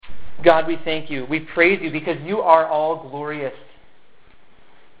God, we thank you. We praise you because you are all glorious.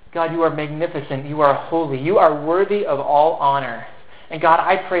 God, you are magnificent. You are holy. You are worthy of all honor. And God,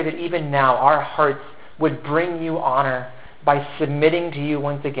 I pray that even now our hearts would bring you honor by submitting to you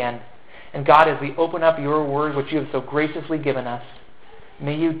once again. And God, as we open up your word, which you have so graciously given us,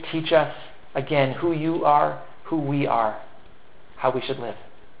 may you teach us again who you are, who we are, how we should live.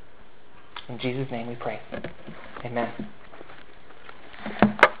 In Jesus' name we pray. Amen.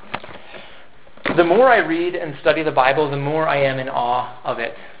 The more I read and study the Bible, the more I am in awe of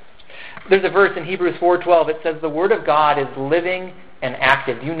it. There's a verse in Hebrews 4:12. It says, the Word of God is living and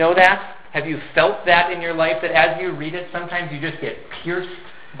active. Do you know that? Have you felt that in your life, that as you read it, sometimes you just get pierced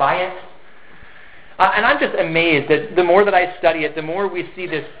by it? And I'm just amazed that the more that I study it, the more we see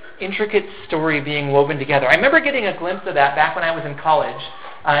this intricate story being woven together. I remember getting a glimpse of that back when I was in college.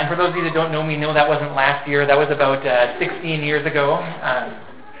 And for those of you that don't know me, know that wasn't last year. That was about 16 years ago.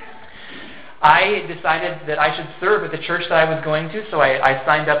 I decided that I should serve at the church that I was going to, so I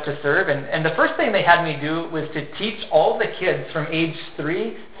signed up to serve. And the first thing they had me do was to teach all the kids from age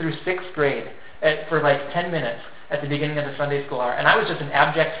 3 through 6th grade for like 10 minutes at the beginning of the Sunday school hour. And I was just an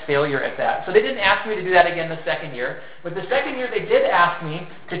abject failure at that. So they didn't ask me to do that again the second year. But the second year they did ask me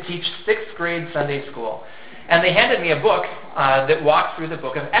to teach 6th grade Sunday school. And they handed me a book that walked through the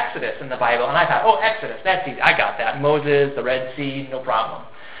book of Exodus in the Bible. And I thought, oh, Exodus, that's easy. I got that. Moses, the Red Sea, no problem.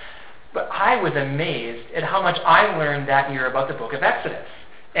 But I was amazed at how much I learned that year about the book of Exodus.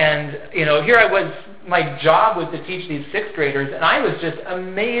 And, here I was, my job was to teach these 6th graders, and I was just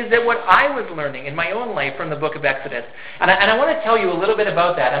amazed at what I was learning in my own life from the book of Exodus. And I want to tell you a little bit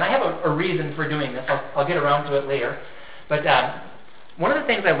about that, and I have a reason for doing this. I'll get around to it later. But one of the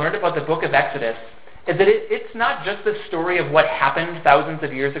things I learned about the book of Exodus is that it's not just the story of what happened thousands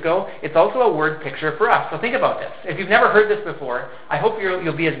of years ago. It's also a word picture for us. So think about this. If you've never heard this before, I hope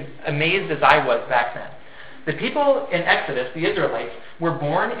you'll be as amazed as I was back then. The people in Exodus, the Israelites, were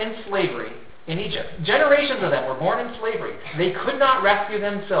born in slavery in Egypt. Generations of them were born in slavery. They could not rescue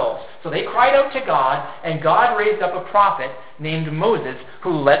themselves. So they cried out to God, and God raised up a prophet named Moses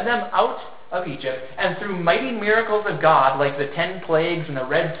who led them out of Egypt, and through mighty miracles of God, like the 10 plagues and the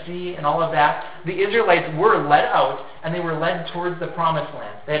Red Sea and all of that, the Israelites were led out, and they were led towards the Promised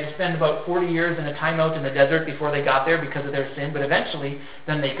Land. They had to spend about 40 years in a timeout in the desert before they got there because of their sin, but eventually,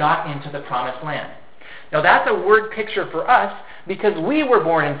 then they got into the Promised Land. Now that's a word picture for us because we were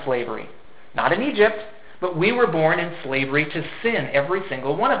born in slavery. Not in Egypt, but we were born in slavery to sin, every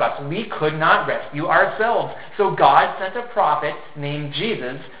single one of us. We could not rescue ourselves. So God sent a prophet named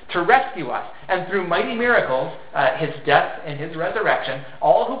Jesus to rescue us. And through mighty miracles, his death and his resurrection,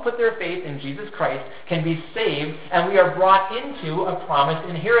 all who put their faith in Jesus Christ can be saved, and we are brought into a promised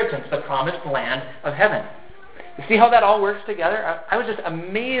inheritance, the promised land of heaven. You see how that all works together? I was just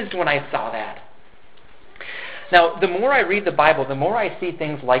amazed when I saw that. Now, the more I read the Bible, the more I see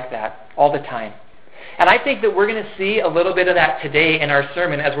things like that all the time. And I think that we're going to see a little bit of that today in our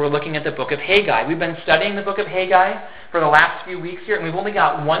sermon as we're looking at the book of Haggai. We've been studying the book of Haggai for the last few weeks here, and we've only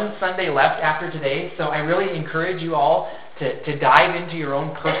got one Sunday left after today, so I really encourage you all to dive into your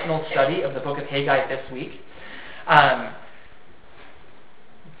own personal study of the book of Haggai this week.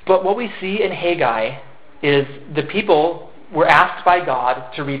 But what we see in Haggai is the people were asked by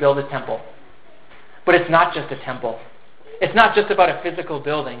God to rebuild a temple. But it's not just a temple. It's not just about a physical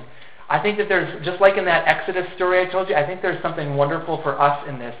building. I think that there's, just like in that Exodus story I told you, I think there's something wonderful for us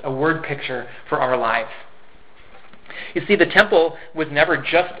in this, a word picture for our lives. You see, the temple was never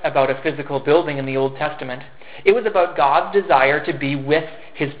just about a physical building in the Old Testament. It was about God's desire to be with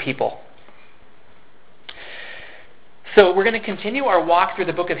his people. So we're going to continue our walk through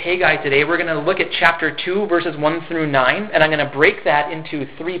the book of Haggai today. We're going to look at chapter 2, verses 1 through 9, and I'm going to break that into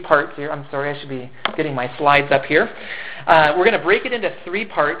 3 parts here. I'm sorry, I should be getting my slides up here. We're going to break it into 3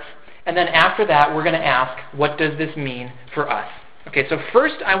 parts, and then after that, we're going to ask, what does this mean for us? Okay, so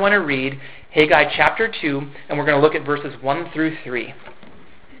first I want to read Haggai chapter 2, and we're going to look at verses 1 through 3.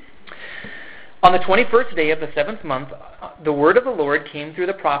 On the 21st day of the 7th month, the word of the Lord came through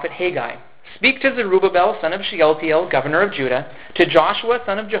the prophet Haggai. Speak to Zerubbabel, son of Shealtiel, governor of Judah, to Joshua,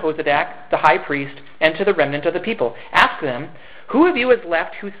 son of Jehozadak, the high priest, and to the remnant of the people. Ask them, who of you is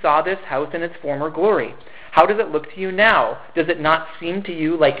left who saw this house in its former glory? How does it look to you now? Does it not seem to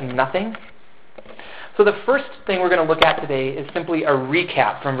you like nothing? So the first thing we're going to look at today is simply a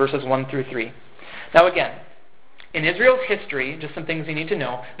recap from verses 1 through 3. Now again, in Israel's history, just some things you need to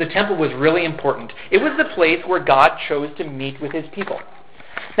know, the temple was really important. It was the place where God chose to meet with his people.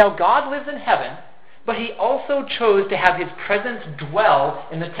 Now God lives in heaven, but he also chose to have his presence dwell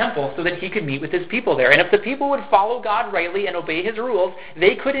in the temple so that he could meet with his people there. And if the people would follow God rightly and obey his rules,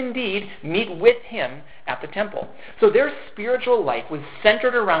 they could indeed meet with him at the temple. So their spiritual life was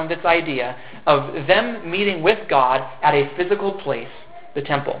centered around this idea of them meeting with God at a physical place, the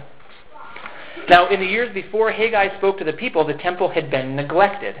temple. Now, in the years before Haggai spoke to the people, the temple had been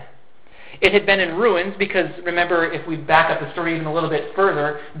neglected. It had been in ruins because, remember, if we back up the story even a little bit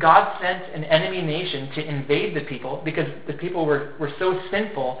further, God sent an enemy nation to invade the people because the people were so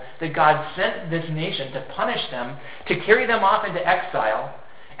sinful that God sent this nation to punish them, to carry them off into exile.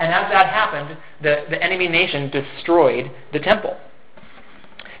 And as that happened, the enemy nation destroyed the temple.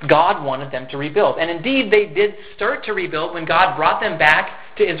 God wanted them to rebuild. And indeed, they did start to rebuild. When God brought them back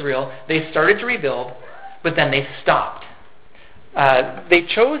to Israel, they started to rebuild, but then they stopped. They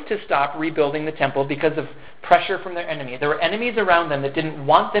chose to stop rebuilding the temple because of pressure from their enemy. There were enemies around them that didn't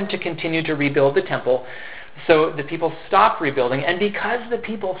want them to continue to rebuild the temple, so the people stopped rebuilding. And because the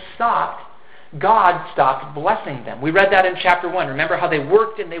people stopped, God stopped blessing them. We read that in chapter 1. Remember how they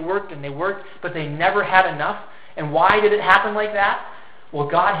worked and they worked and they worked, but they never had enough? And why did it happen like that? Well,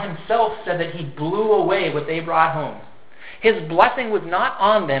 God himself said that he blew away what they brought home. His blessing was not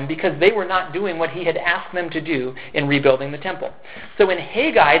on them because they were not doing what he had asked them to do in rebuilding the temple. So in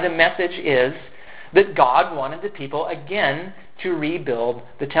Haggai, the message is that God wanted the people again to rebuild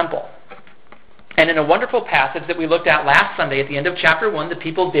the temple. And in a wonderful passage that we looked at last Sunday at the end of chapter 1, the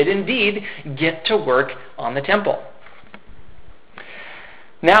people did indeed get to work on the temple.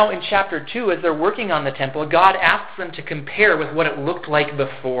 Now in chapter 2, as they're working on the temple, God asks them to compare with what it looked like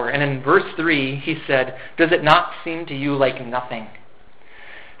before. And in verse 3, he said, "Does it not seem to you like nothing?"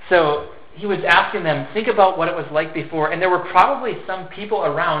 So he was asking them, think about what it was like before. And there were probably some people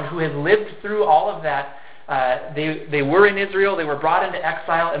around who had lived through all of that. They were in Israel, they were brought into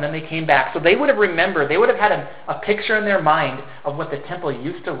exile, and then they came back. So they would have remembered, they would have had a picture in their mind of what the temple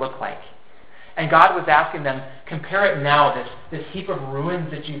used to look like. And God was asking them, compare it now, this heap of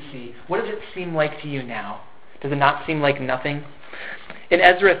ruins that you see. What does it seem like to you now? Does it not seem like nothing? In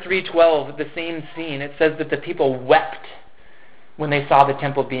Ezra 3:12, the same scene, it says that the people wept when they saw the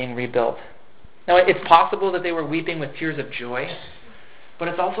temple being rebuilt. Now, it's possible that they were weeping with tears of joy, but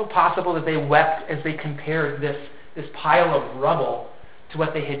it's also possible that they wept as they compared this pile of rubble to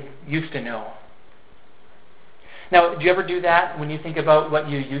what they had used to know. Now, do you ever do that when you think about what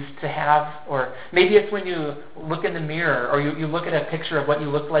you used to have? Or maybe it's when you look in the mirror or you look at a picture of what you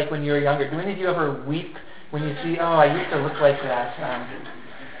looked like when you were younger. Do any of you ever weep when you see, oh, I used to look like that?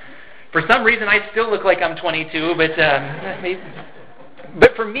 For some reason, I still look like I'm 22,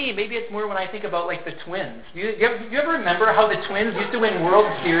 but for me, maybe it's more when I think about like the Twins. Do you ever remember how the Twins used to win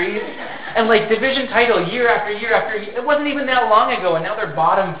World Series and like division title year after year after year? It wasn't even that long ago, and now they're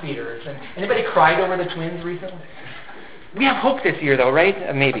bottom feeders. And anybody cried over the Twins recently? We have hope this year, though,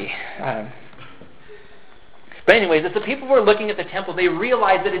 right? Maybe. But anyways, as the people were looking at the temple, they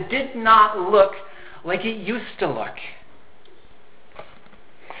realized that it did not look like it used to look.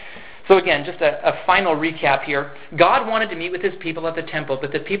 So again, just a final recap here. God wanted to meet with his people at the temple,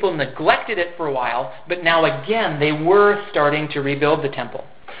 but the people neglected it for a while, but now again they were starting to rebuild the temple.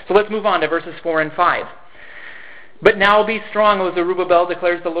 So let's move on to verses 4 and 5. "But now be strong, O Zerubbabel,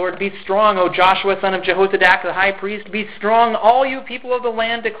 declares the Lord. Be strong, O Joshua, son of Jehozadak, the high priest. Be strong, all you people of the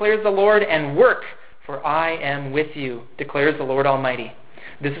land, declares the Lord, and work, for I am with you, declares the Lord Almighty.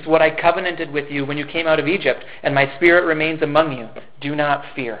 This is what I covenanted with you when you came out of Egypt, and my spirit remains among you. Do not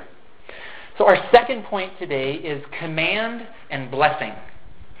fear." So our second point today is command and blessing.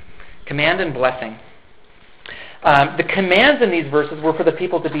 Command and blessing. The commands in these verses were for the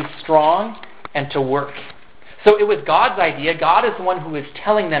people to be strong and to work. So it was God's idea. God is the one who is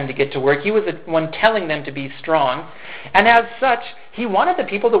telling them to get to work. He was the one telling them to be strong. And as such, he wanted the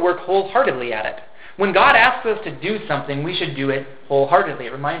people to work wholeheartedly at it. When God asks us to do something, we should do it wholeheartedly.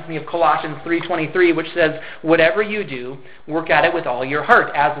 It reminds me of Colossians 3:23, which says, "Whatever you do, work at it with all your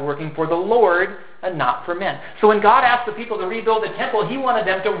heart, as working for the Lord and not for men." So when God asked the people to rebuild the temple, he wanted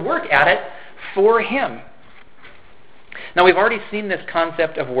them to work at it for him. Now, we've already seen this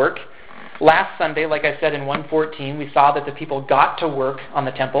concept of work. Last Sunday, like I said in 1:14, we saw that the people got to work on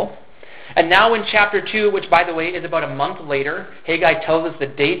the temple. And now in chapter 2, which by the way is about a month later, Haggai tells us the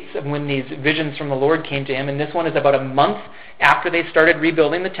dates of when these visions from the Lord came to him, and this one is about a month after they started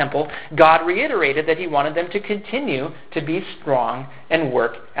rebuilding the temple. God reiterated that he wanted them to continue to be strong and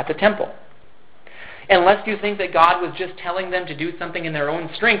work at the temple. And lest you think that God was just telling them to do something in their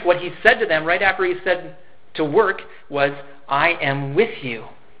own strength, what he said to them right after he said to work was, "I am with you."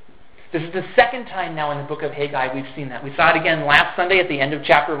 This is the second time now in the book of Haggai we've seen that. We saw it again last Sunday at the end of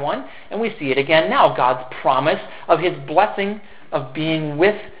chapter 1, and we see it again now. God's promise of his blessing of being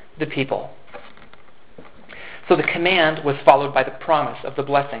with the people. So the command was followed by the promise of the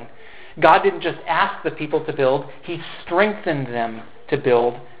blessing. God didn't just ask the people to build, he strengthened them to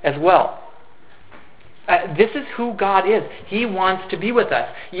build as well. This is who God is. He wants to be with us.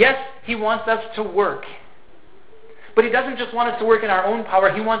 Yes, he wants us to work. But he doesn't just want us to work in our own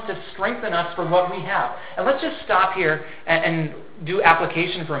power. He wants to strengthen us for what we have. And let's just stop here and do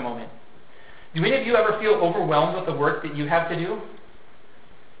application for a moment. Do any of you ever feel overwhelmed with the work that you have to do?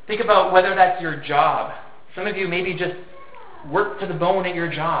 Think about whether that's your job. Some of you maybe just work to the bone at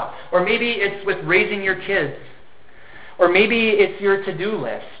your job. Or maybe it's with raising your kids. Or maybe it's your to-do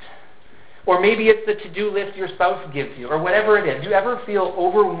list. Or maybe it's the to-do list your spouse gives you. Or whatever it is. Do you ever feel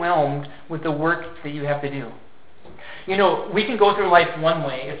overwhelmed with the work that you have to do? You know, we can go through life one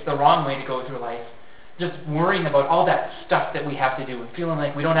way. It's the wrong way to go through life. Just worrying about all that stuff that we have to do and feeling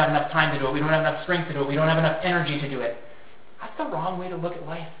like we don't have enough time to do it, we don't have enough strength to do it, we don't have enough energy to do it. That's the wrong way to look at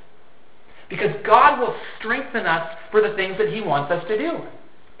life. Because God will strengthen us for the things that he wants us to do.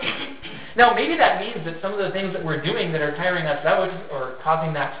 Now, maybe that means that some of the things that we're doing that are tiring us out or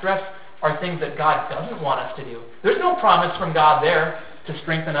causing that stress are things that God doesn't want us to do. There's no promise from God there to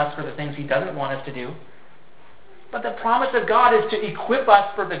strengthen us for the things he doesn't want us to do. But the promise of God is to equip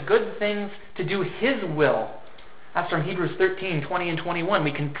us for the good things to do his will. That's from Hebrews 13, 20 and 21.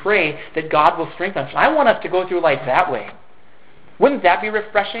 We can pray that God will strengthen us. I want us to go through life that way. Wouldn't that be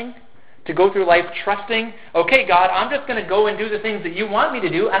refreshing? To go through life trusting, okay, God, I'm just going to go and do the things that you want me to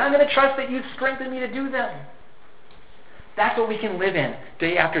do, and I'm going to trust that you strengthen me to do them. That's what we can live in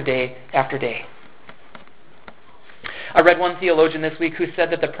day after day after day. I read one theologian this week who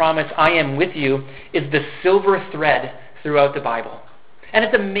said that the promise, I am with you, is the silver thread throughout the Bible. And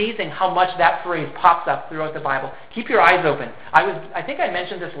it's amazing how much that phrase pops up throughout the Bible. Keep your eyes open. I think I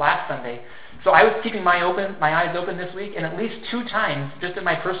mentioned this last Sunday. So I was keeping my eyes open this week, and at least 2 times, just in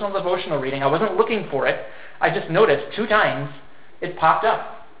my personal devotional reading, I wasn't looking for it. I just noticed 2 times it popped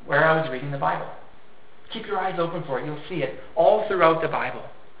up where I was reading the Bible. Keep your eyes open for it. You'll see it all throughout the Bible.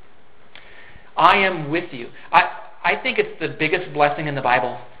 I am with you. I think it's the biggest blessing in the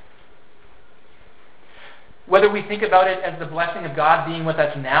Bible. Whether we think about it as the blessing of God being with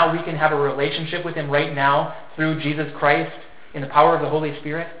us now, we can have a relationship with him right now through Jesus Christ in the power of the Holy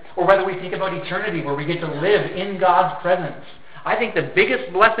Spirit, or whether we think about eternity where we get to live in God's presence. I think the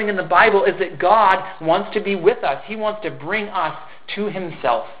biggest blessing in the Bible is that God wants to be with us. He wants to bring us to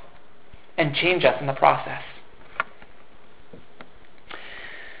himself and change us in the process.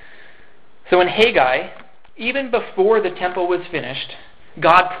 So in Haggai, even before the temple was finished,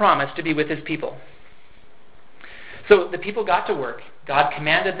 God promised to be with his people. So the people got to work. God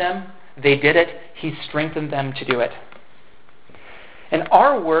commanded them. They did it. He strengthened them to do it. And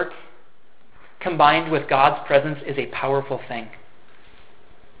our work combined with God's presence is a powerful thing.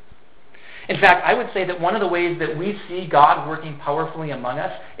 In fact, I would say that one of the ways that we see God working powerfully among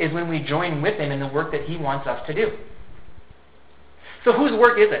us is when we join with him in the work that he wants us to do. So whose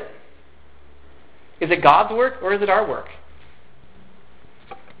work is it? Is it God's work or is it our work?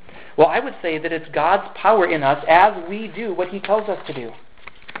 Well, I would say that it's God's power in us as we do what he tells us to do.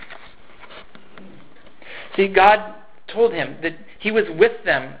 See, God told him that he was with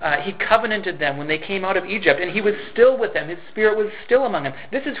them. He covenanted them when they came out of Egypt, and he was still with them. His Spirit was still among them.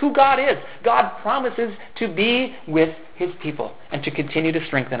 This is who God is. God promises to be with his people and to continue to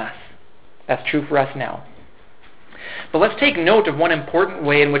strengthen us. That's true for us now. But let's take note of one important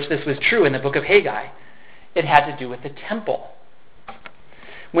way in which this was true in the book of Haggai. It had to do with the temple.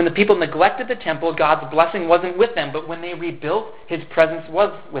 When the people neglected the temple, God's blessing wasn't with them, but when they rebuilt, his presence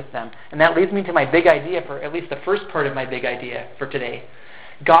was with them. And that leads me to my big idea, for at least the first part of my big idea for today.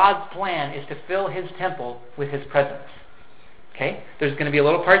 God's plan is to fill his temple with his presence. Okay? There's going to be a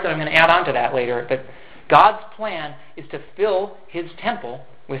little part that I'm going to add on to that later, but God's plan is to fill his temple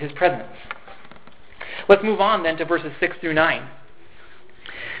with his presence. Let's move on then to verses 6 through 9.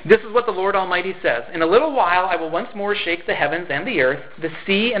 This is what the Lord Almighty says. In a little while I will once more shake the heavens and the earth, the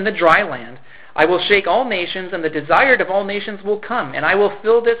sea and the dry land. I will shake all nations, and the desired of all nations will come, and I will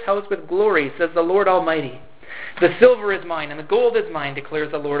fill this house with glory, says the Lord Almighty. The silver is mine, and the gold is mine,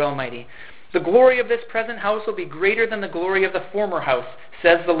 declares the Lord Almighty. The glory of this present house will be greater than the glory of the former house,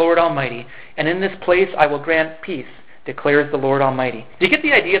 says the Lord Almighty. And in this place I will grant peace, declares the Lord Almighty. Do you get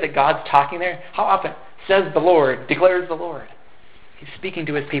the idea that God's talking there? How often? Says the Lord, declares the Lord. He's speaking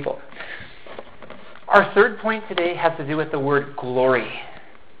to his people. Our third point today has to do with the word glory.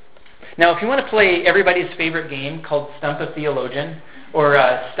 Now, if you want to play everybody's favorite game called Stump a Theologian, or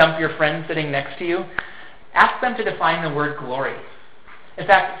stump your friend sitting next to you, ask them to define the word glory. In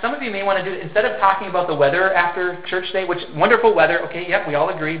fact, some of you may want to do, instead of talking about the weather after church day, which wonderful weather, okay, yep, we all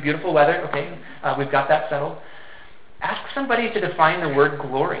agree, beautiful weather, okay, we've got that settled. Ask somebody to define the word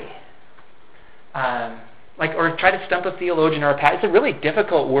glory. Or try to stump a theologian or a pastor. It's a really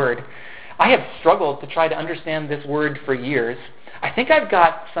difficult word. I have struggled to try to understand this word for years. I think I've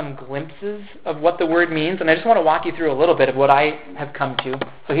got some glimpses of what the word means, and I just want to walk you through a little bit of what I have come to.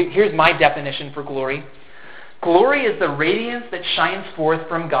 So here's my definition for glory. Glory is the radiance that shines forth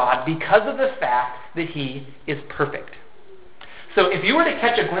from God because of the fact that He is perfect. So if you were to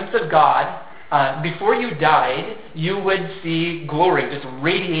catch a glimpse of God before you died, you would see glory just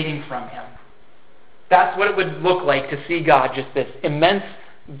radiating from Him. That's what it would look like to see God, just this immense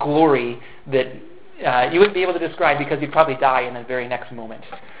glory that you wouldn't be able to describe because you'd probably die in the very next moment.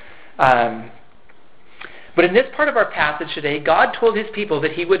 But in this part of our passage today, God told His people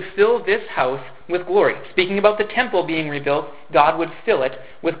that He would fill this house with glory. Speaking about the temple being rebuilt, God would fill it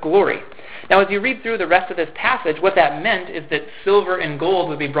with glory. Now, as you read through the rest of this passage, what that meant is that silver and gold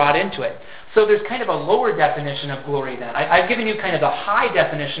would be brought into it. So there's kind of a lower definition of glory then. I've given you kind of the high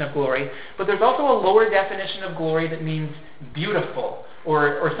definition of glory, but there's also a lower definition of glory that means beautiful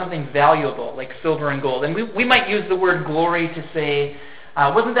or something valuable, like silver and gold. And we might use the word glory to say,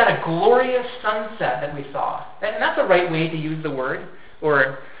 wasn't that a glorious sunset that we saw? And that's the right way to use the word.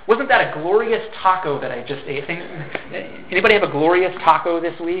 Or wasn't that a glorious taco that I just ate? Anybody have a glorious taco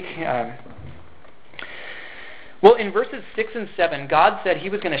this week? Well, in verses 6 and 7, God said He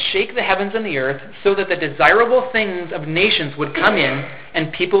was going to shake the heavens and the earth so that the desirable things of nations would come in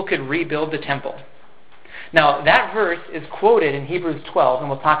and people could rebuild the temple. Now, that verse is quoted in Hebrews 12, and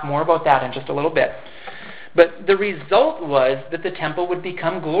we'll talk more about that in just a little bit. But the result was that the temple would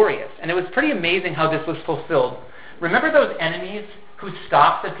become glorious. And it was pretty amazing how this was fulfilled. Remember those enemies who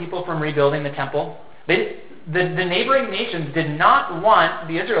stopped the people from rebuilding the temple? The neighboring nations did not want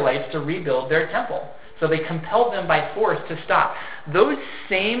the Israelites to rebuild their temple. So they compelled them by force to stop. Those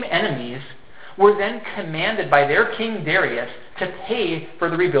same enemies were then commanded by their king Darius to pay for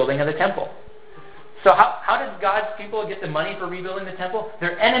the rebuilding of the temple. So how did God's people get the money for rebuilding the temple?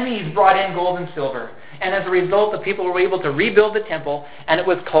 Their enemies brought in gold and silver. And as a result, the people were able to rebuild the temple, and it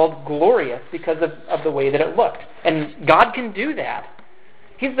was called glorious because of the way that it looked. And God can do that.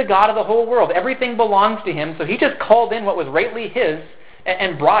 He's the God of the whole world. Everything belongs to Him, so He just called in what was rightly His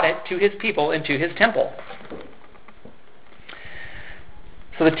and brought it to His people and to His temple.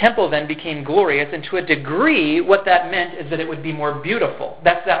 So the temple then became glorious, and to a degree, what that meant is that it would be more beautiful.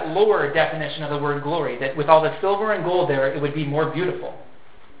 That's that lower definition of the word glory, that with all the silver and gold there, it would be more beautiful.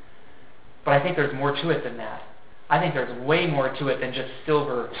 But I think there's more to it than that. I think there's way more to it than just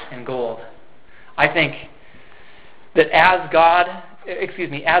silver and gold. I think that as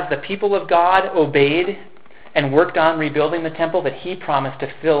the people of God obeyed and worked on rebuilding the temple, that He promised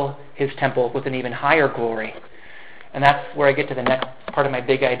to fill His temple with an even higher glory. And that's where I get to the next part of my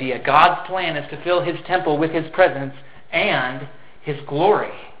big idea. God's plan is to fill His temple with His presence and His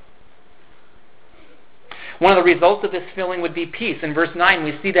glory. One of the results of this filling would be peace. In verse 9,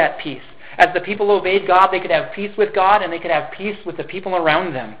 we see that peace. As the people obeyed God, they could have peace with God, and they could have peace with the people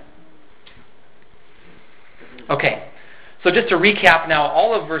around them. Okay, so just to recap now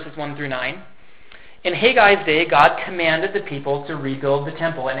all of verses 1 through 9. In Haggai's day, God commanded the people to rebuild the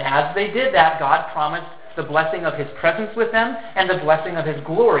temple. And as they did that, God promised the blessing of His presence with them and the blessing of His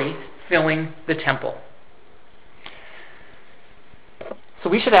glory filling the temple. So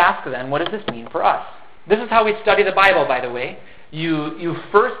we should ask then, what does this mean for us? This is how we study the Bible, by the way. You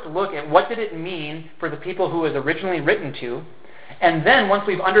first look at what did it mean for the people who it was originally written to, and then once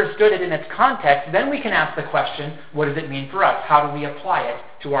we've understood it in its context, then we can ask the question, what does it mean for us? How do we apply it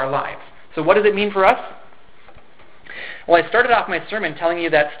to our lives? So what does it mean for us? Well, I started off my sermon telling you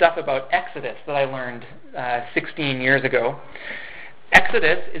that stuff about Exodus that I learned 16 years ago.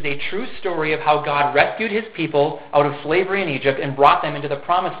 Exodus is a true story of how God rescued His people out of slavery in Egypt and brought them into the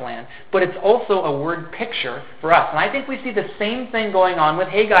Promised Land. But it's also a word picture for us. And I think we see the same thing going on with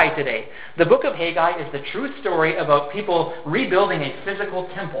Haggai today. The book of Haggai is the true story about people rebuilding a physical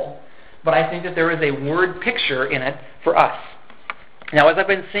temple. But I think that there is a word picture in it for us. Now, as I've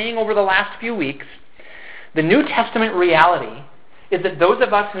been saying over the last few weeks, the New Testament reality is that those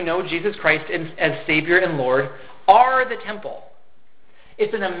of us who know Jesus Christ as Savior and Lord are the temple.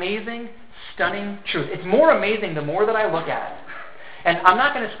 It's an amazing, stunning truth. It's more amazing the more that I look at it. And I'm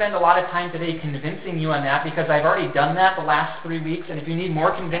not going to spend a lot of time today convincing you on that because I've already done that the last 3 weeks. And if you need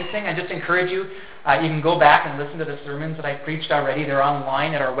more convincing, I just encourage you, you can go back and listen to the sermons that I preached already. They're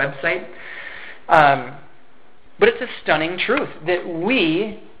online at our website. But it's a stunning truth that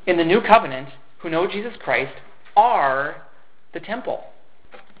we, in the new covenant, who know Jesus Christ, are the temple.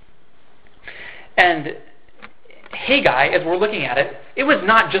 And Haggai, as we're looking at it, it was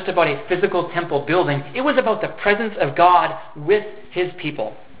not just about a physical temple building. It was about the presence of God with his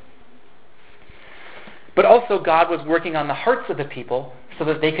people. But also God was working on the hearts of the people so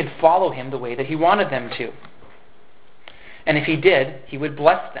that they could follow him the way that he wanted them to. And if he did, he would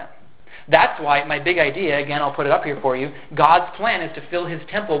bless them. That's why my big idea, again, I'll put it up here for you, God's plan is to fill his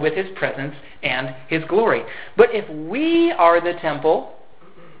temple with his presence and his glory. But if we are the temple,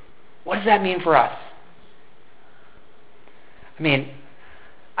 what does that mean for us? I mean,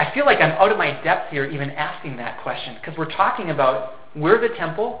 I feel like I'm out of my depth here even asking that question, because we're talking about we're the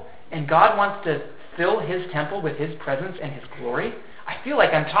temple and God wants to fill his temple with his presence and his glory. I feel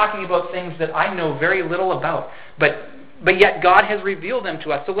like I'm talking about things that I know very little about, but yet God has revealed them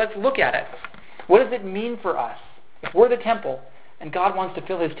to us. So let's look at it. What does it mean for us if we're the temple and God wants to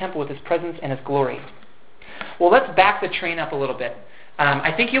fill his temple with his presence and his glory? Well, let's back the train up a little bit.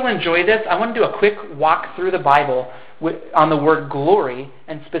 I think you'll enjoy this. I want to do a quick walk through the Bible on the word glory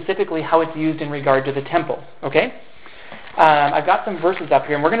and specifically how it's used in regard to the temple. Okay? I've got some verses up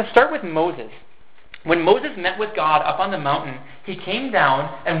here, and we're going to start with Moses. When Moses met with God up on the mountain, he came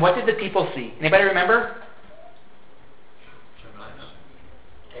down, and what did the people see? Anybody remember?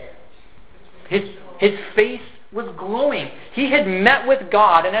 His face was glowing. He had met with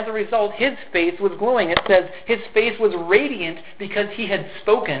God, and as a result, his face was glowing. It says his face was radiant because he had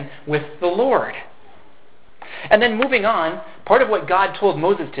spoken with the Lord. And then moving on, part of what God told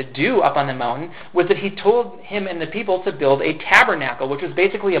Moses to do up on the mountain was that he told him and the people to build a tabernacle, which was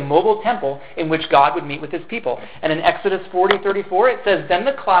basically a mobile temple in which God would meet with his people. And in Exodus 40:34, it says, "Then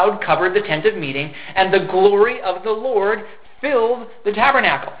the cloud covered the tent of meeting, and the glory of the Lord filled the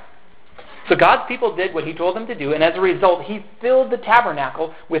tabernacle." So God's people did what he told them to do, and as a result, he filled the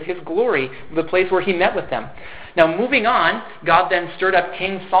tabernacle with his glory, the place where he met with them. Now, moving on, God then stirred up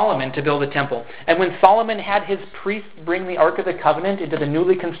King Solomon to build a temple. And when Solomon had his priests bring the Ark of the Covenant into the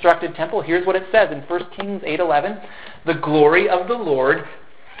newly constructed temple, here's what it says in 1 Kings 8:11, "The glory of the Lord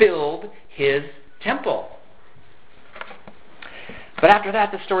filled his temple." But after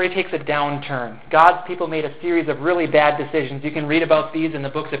that, the story takes a downturn. God's people made a series of really bad decisions. You can read about these in the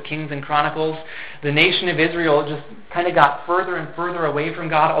books of Kings and Chronicles. The nation of Israel just kind of got further and further away from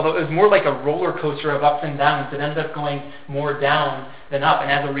God, although it was more like a roller coaster of ups and downs. It ended up going more down than up.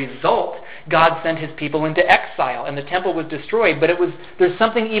 And as a result, God sent his people into exile, and the temple was destroyed. But there's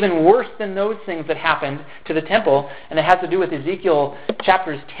something even worse than those things that happened to the temple, and it has to do with Ezekiel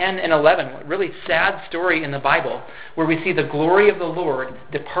chapters 10 and 11, a really sad story in the Bible, where we see the glory of the Lord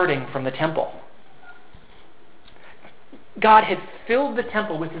departing from the temple. God had filled the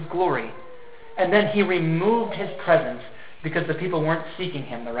temple with his glory, and then he removed his presence because the people weren't seeking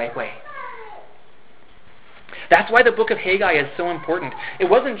him the right way. That's why the book of Haggai is so important. It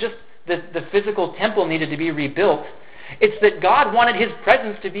wasn't just that the physical temple needed to be rebuilt. It's that God wanted his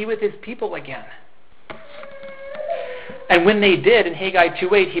presence to be with his people again. And when they did, in Haggai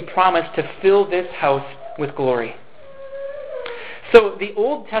 2:8, he promised to fill this house with glory. So the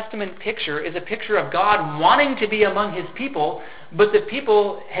Old Testament picture is a picture of God wanting to be among his people, but the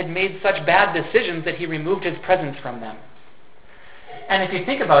people had made such bad decisions that he removed his presence from them. And if you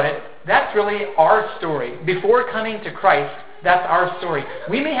think about it, that's really our story. Before coming to Christ, that's our story.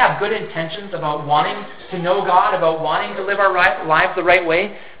 We may have good intentions about wanting to know God, about wanting to live our lives the right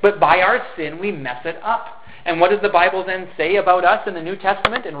way, but by our sin, we mess it up. And what does the Bible then say about us in the New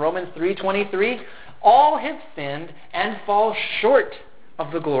Testament in Romans 3:23? All have sinned and fall short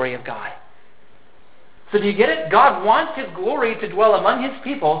of the glory of God. So do you get it? God wants his glory to dwell among his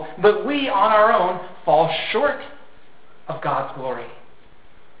people, but we on our own fall short of God's glory.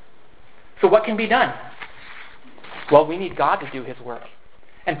 So what can be done? Well, we need God to do his work.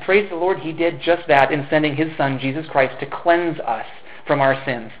 And praise the Lord, he did just that in sending his Son, Jesus Christ, to cleanse us from our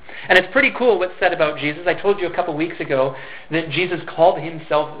sins. And it's pretty cool what's said about Jesus. I told you a couple weeks ago that Jesus called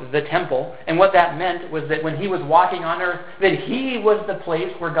himself the temple. And what that meant was that when he was walking on earth, that he was the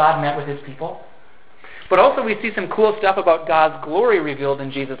place where God met with his people. But also we see some cool stuff about God's glory revealed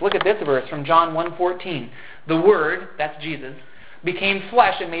in Jesus. Look at this verse from John 1:14. The Word, that's Jesus, became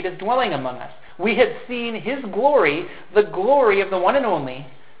flesh and made his dwelling among us. We had seen his glory, the glory of the one and only,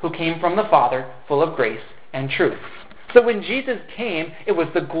 who came from the Father, full of grace and truth. So when Jesus came, it was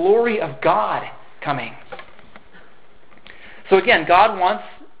the glory of God coming. So again, God wants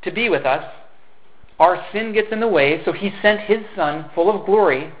to be with us. Our sin gets in the way, so he sent his Son, full of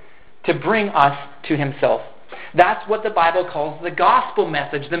glory, to bring us to himself. That's what the Bible calls the gospel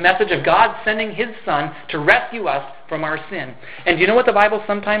message, the message of God sending His Son to rescue us from our sin. And do you know what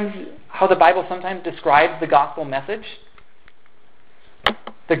how the Bible sometimes describes the gospel message?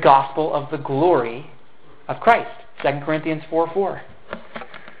 The gospel of the glory of Christ. 2 Corinthians 4:4.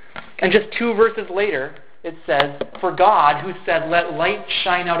 And just 2 verses later, it says, "For God, who said, 'Let light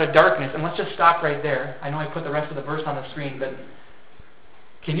shine out of darkness.'" And let's just stop right there. I know I put the rest of the verse on the screen, but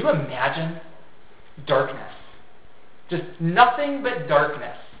can you imagine darkness? Just nothing but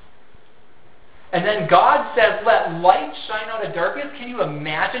darkness. And then God says, "Let light shine out of darkness." Can you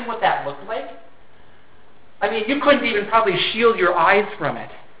imagine what that looked like? I mean, you couldn't even probably shield your eyes from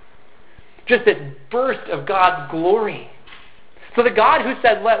it. Just this burst of God's glory. So the God who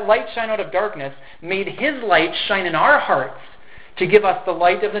said, "Let light shine out of darkness," made His light shine in our hearts to give us the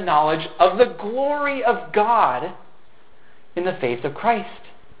light of the knowledge of the glory of God in the face of Christ.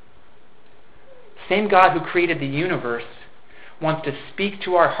 Same God who created the universe wants to speak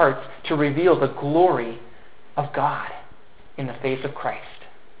to our hearts to reveal the glory of God in the face of Christ.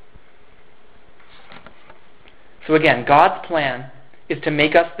 So again, God's plan is to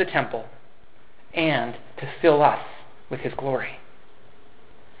make us the temple and to fill us with His glory.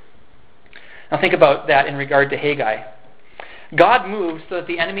 Now think about that in regard to Haggai. God moved so that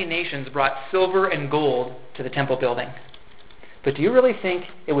the enemy nations brought silver and gold to the temple building. But do you really think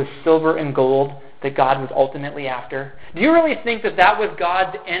it was silver and gold that God was ultimately after? Do you really think that that was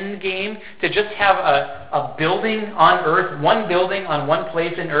God's end game, to just have a building on earth, one building on one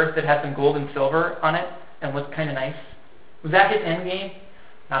place in earth that had some gold and silver on it and looked kind of nice? Was that His end game?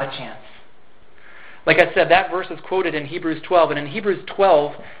 Not a chance. Like I said, that verse is quoted in Hebrews 12, and in Hebrews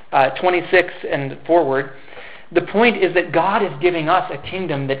 12, 26 and forward, the point is that God is giving us a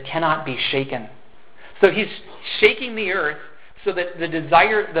kingdom that cannot be shaken. So He's shaking the earth so that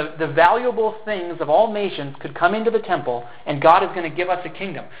the valuable things of all nations could come into the temple, and God is going to give us a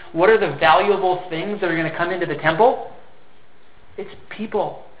kingdom. What are the valuable things that are going to come into the temple? It's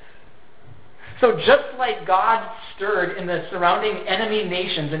people. So just like God stirred in the surrounding enemy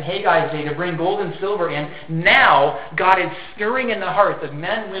nations in Haggai's day to bring gold and silver in, now God is stirring in the hearts of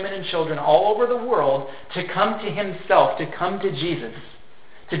men, women, and children all over the world to come to Himself, to come to Jesus,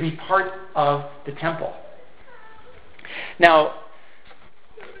 to be part of the temple. Now,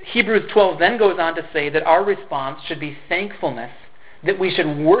 Hebrews 12 then goes on to say that our response should be thankfulness, that we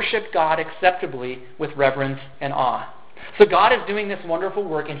should worship God acceptably with reverence and awe. So God is doing this wonderful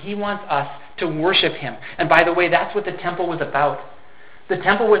work, and He wants us to worship Him. And by the way, that's what the temple was about. The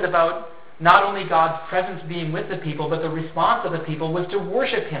temple was about not only God's presence being with the people, but the response of the people was to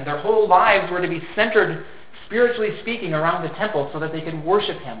worship Him. Their whole lives were to be centered, spiritually speaking, around the temple so that they could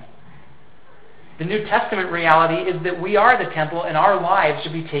worship Him. The New Testament reality is that we are the temple, and our lives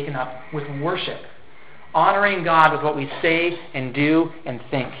should be taken up with worship, honoring God with what we say and do and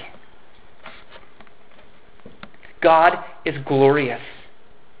think. God is glorious.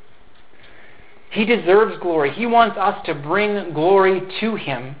 He deserves glory. He wants us to bring glory to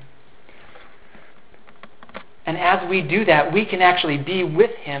Him. And as we do that, we can actually be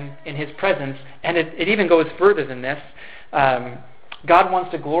with Him in His presence. And it even goes further than this. God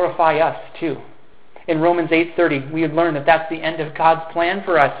wants to glorify us too. In Romans 8:30, we would learn that that's the end of God's plan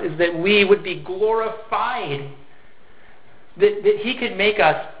for us, is that we would be glorified. That He could make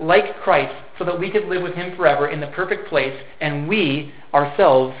us like Christ so that we could live with Him forever in the perfect place, and we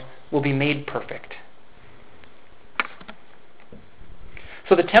ourselves will be made perfect.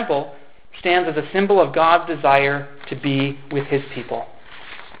 So the temple stands as a symbol of God's desire to be with His people.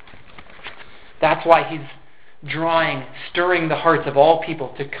 That's why He's stirring the hearts of all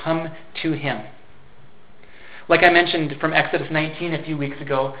people to come to Him. Like I mentioned from Exodus 19 a few weeks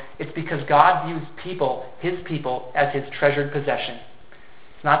ago, it's because God views people, His people, as His treasured possession.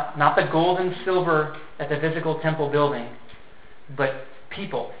 It's not the gold and silver at the physical temple building, but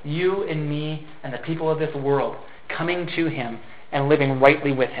people, you and me and the people of this world, coming to Him and living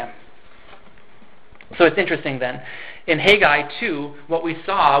rightly with Him. So it's interesting then. In Haggai 2, what we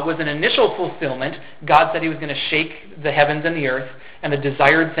saw was an initial fulfillment. God said He was going to shake the heavens and the earth, and the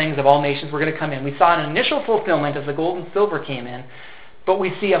desired things of all nations were going to come in. We saw an initial fulfillment as the gold and silver came in, but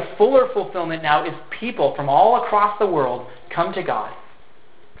we see a fuller fulfillment now as people from all across the world come to God.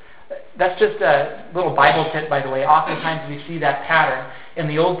 That's just a little Bible tip, by the way. Oftentimes we see that pattern. In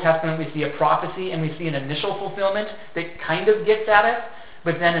the Old Testament, we see a prophecy, and we see an initial fulfillment that kind of gets at it,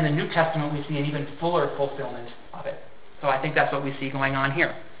 but then in the New Testament, we see an even fuller fulfillment of it. So I think that's what we see going on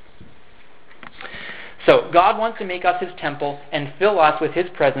here. So God wants to make us His temple and fill us with His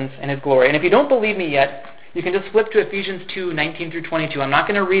presence and His glory. And if you don't believe me yet, you can just flip to Ephesians 2:19 through 22. I'm not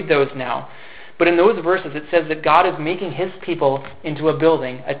going to read those now. But in those verses, it says that God is making his people into a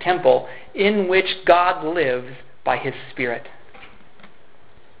building, a temple, in which God lives by his Spirit.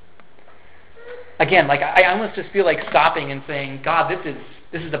 Again, I almost just feel like stopping and saying, God, this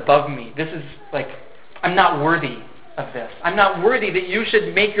is above me. This is I'm not worthy of this. I'm not worthy that you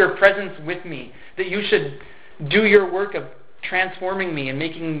should make your presence with me, that you should do your work of transforming me and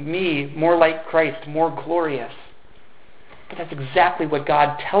making me more like Christ, more glorious. But that's exactly what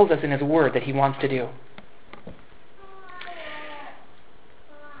God tells us in his word that he wants to do.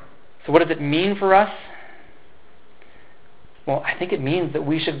 So what does it mean for us? Well, I think it means that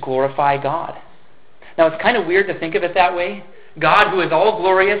we should glorify God. Now, it's kind of weird to think of it that way. God, who is all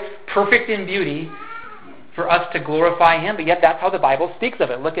glorious, perfect in beauty, for us to glorify him, but yet that's how the Bible speaks of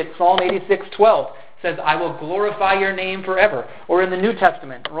it. Look at Psalm 86:12. It says, I will glorify your name forever. Or in the New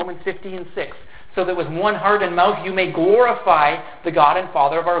Testament, Romans 15:6. So that with one heart and mouth you may glorify the God and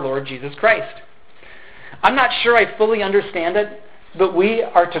Father of our Lord Jesus Christ. I'm not sure I fully understand it, but we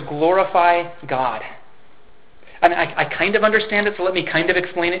are to glorify God. And I kind of understand it, so let me kind of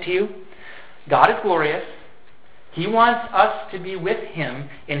explain it to you. God is glorious. He wants us to be with him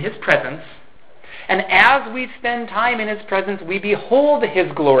in his presence. And as we spend time in his presence, we behold his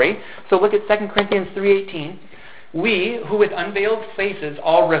glory. So look at 2 Corinthians 3:18. We, who with unveiled faces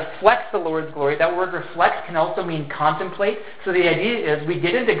all reflect the Lord's glory. That word reflect can also mean contemplate. So the idea is we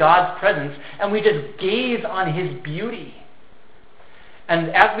get into God's presence and we just gaze on his beauty. And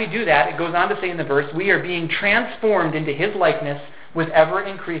as we do that, it goes on to say in the verse, we are being transformed into his likeness with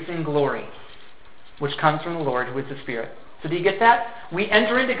ever-increasing glory, which comes from the Lord, who is the Spirit. So do you get that? We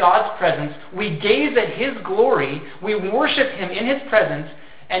enter into God's presence, we gaze at his glory, we worship him in his presence,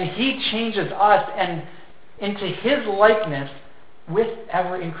 and he changes us and into his likeness with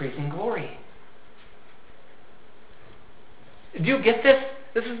ever-increasing glory. Do you get this?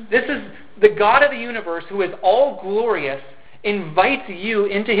 This is the God of the universe, who is all glorious, invites you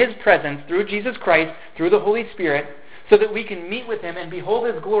into his presence through Jesus Christ, through the Holy Spirit, so that we can meet with him and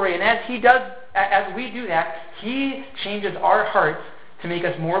behold his glory. And as we do that, he changes our hearts to make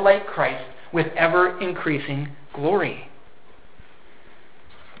us more like Christ with ever-increasing glory.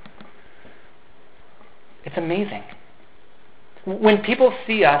 It's amazing. When people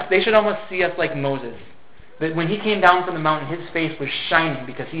see us, they should almost see us like Moses. That when he came down from the mountain, his face was shining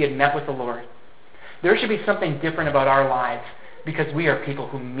because he had met with the Lord. There should be something different about our lives because we are people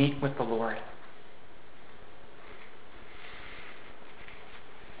who meet with the Lord.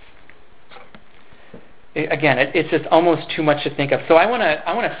 Again, it's just almost too much to think of. So I want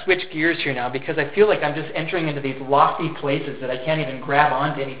to switch gears here now because I feel like I'm just entering into these lofty places that I can't even grab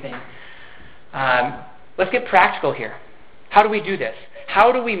onto anything. Let's get practical here. How do we do this?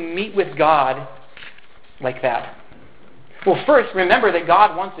 How do we meet with God like that? Well, first, remember that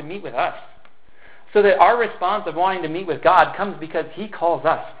God wants to meet with us. So that our response of wanting to meet with God comes because he calls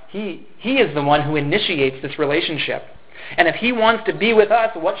us. He is the one who initiates this relationship. And if he wants to be with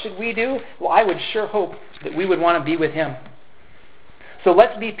us, what should we do? Well, I would sure hope that we would want to be with him. So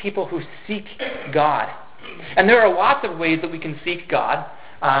let's be people who seek God. And there are lots of ways that we can seek God.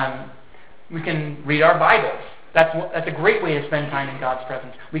 We can read our Bibles. That's a great way to spend time in God's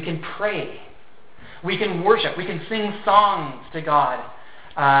presence. We can pray. We can worship. We can sing songs to God.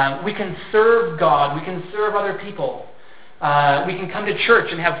 We can serve God. We can serve other people. We can come to church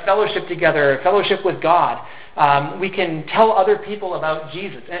and have fellowship together, fellowship with God. We can tell other people about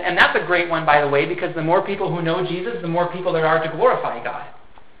Jesus. And that's a great one, by the way, because the more people who know Jesus, the more people there are to glorify God.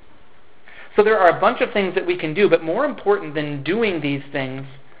 So there are a bunch of things that we can do, but more important than doing these things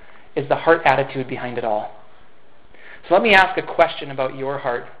is the heart attitude behind it all. So let me ask a question about your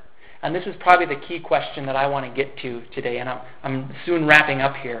heart. And this is probably the key question that I want to get to today, and I'm soon wrapping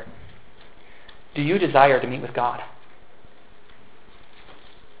up here. Do you desire to meet with God?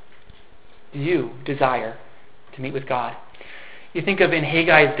 Do you desire to meet with God? You think of in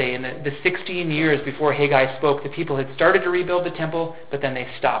Haggai's day, in the 16 years before Haggai spoke, the people had started to rebuild the temple, but then they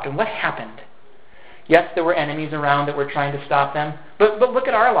stopped. And what happened? Yes, there were enemies around that were trying to stop them, but look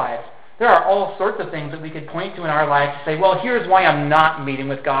at our lives. There are all sorts of things that we could point to in our lives to say, well, here's why I'm not meeting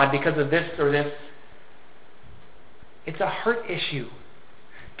with God, because of this or this. It's a heart issue.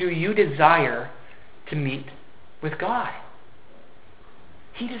 Do you desire to meet with God?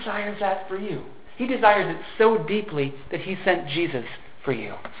 He desires that for you. He desires it so deeply that he sent Jesus for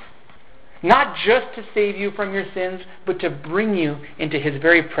you. Not just to save you from your sins, but to bring you into his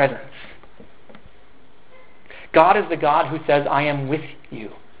very presence. God is the God who says, I am with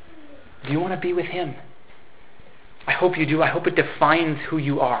you. Do you want to be with him? I hope you do. I hope it defines who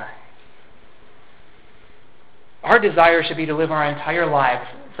you are. Our desire should be to live our entire lives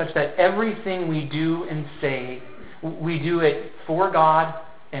such that everything we do and say, we do it for God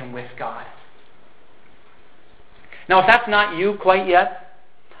and with God. Now, if that's not you quite yet,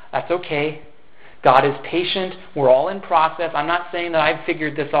 that's okay. God is patient. We're all in process. I'm not saying that I've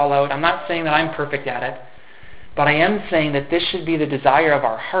figured this all out. I'm not saying that I'm perfect at it. But I am saying that this should be the desire of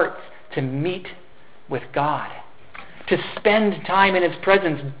our hearts, to meet with God, to spend time in His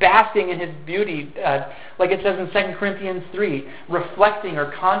presence, basking in His beauty, like it says in 2 Corinthians 3, reflecting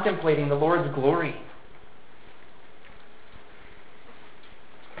or contemplating the Lord's glory.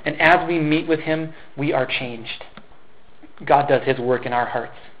 And as we meet with Him, we are changed. God does His work in our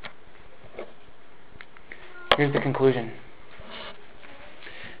hearts. Here's the conclusion.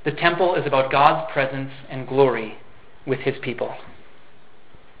 The temple is about God's presence and glory with His people.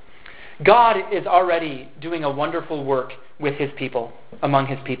 God is already doing a wonderful work with His people, among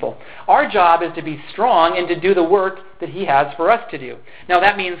His people. Our job is to be strong and to do the work that He has for us to do. Now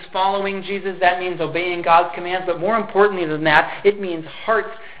that means following Jesus, that means obeying God's commands, but more importantly than that, it means hearts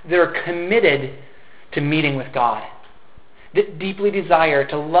that are committed to meeting with God, that deeply desire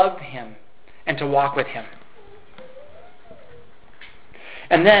to love Him and to walk with Him.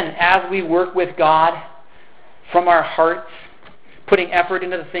 And then, as we work with God from our hearts, putting effort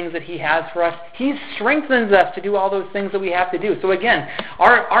into the things that He has for us, He strengthens us to do all those things that we have to do. So again,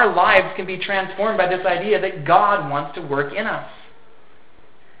 our lives can be transformed by this idea that God wants to work in us.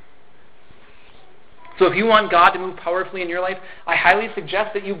 So if you want God to move powerfully in your life, I highly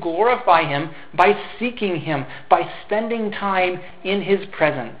suggest that you glorify Him by seeking Him, by spending time in His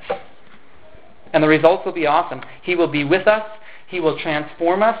presence. And the results will be awesome. He will be with us. He will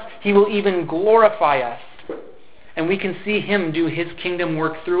transform us. He will even glorify us. And we can see Him do His kingdom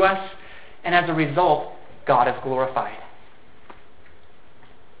work through us. And as a result, God is glorified.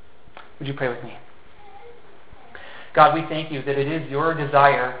 Would you pray with me? God, we thank You that it is Your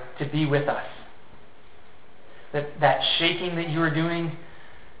desire to be with us. That shaking that You are doing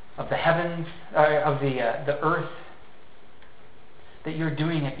of the heavens, of the earth, that You're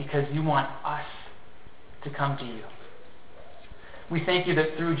doing it because You want us to come to You. We thank You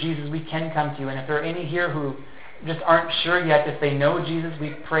that through Jesus we can come to You. And if there are any here who just aren't sure yet if they know Jesus, we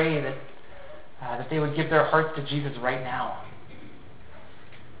pray that they would give their hearts to Jesus right now.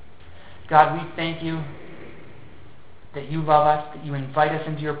 God, we thank You that You love us, that You invite us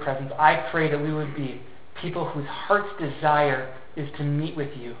into Your presence. I pray that we would be people whose heart's desire is to meet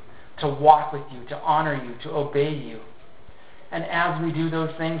with You, to walk with You, to honor You, to obey You. And as we do those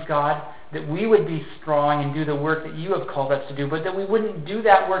things, God, that we would be strong and do the work that You have called us to do, but that we wouldn't do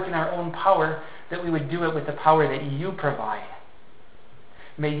that work in our own power, that we would do it with the power that You provide.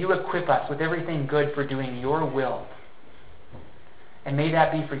 May You equip us with everything good for doing Your will. And may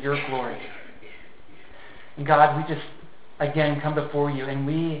that be for Your glory. And God, we just, again, come before You and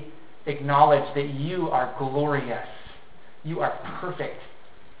we acknowledge that You are glorious. You are perfect.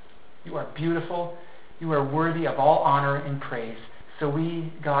 You are beautiful. You are worthy of all honor and praise. So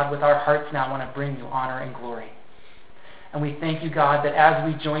we, God, with our hearts now want to bring You honor and glory. And we thank You, God, that as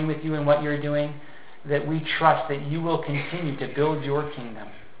we join with You in what You're doing, that we trust that You will continue to build Your kingdom.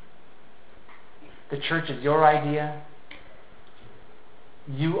 The church is Your idea.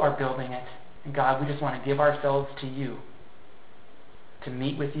 You are building it. And God, we just want to give ourselves to You, to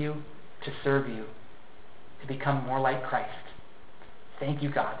meet with You, to serve You, to become more like Christ. Thank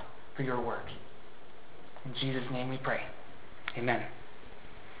You, God, for Your work. In Jesus' name we pray. Amen.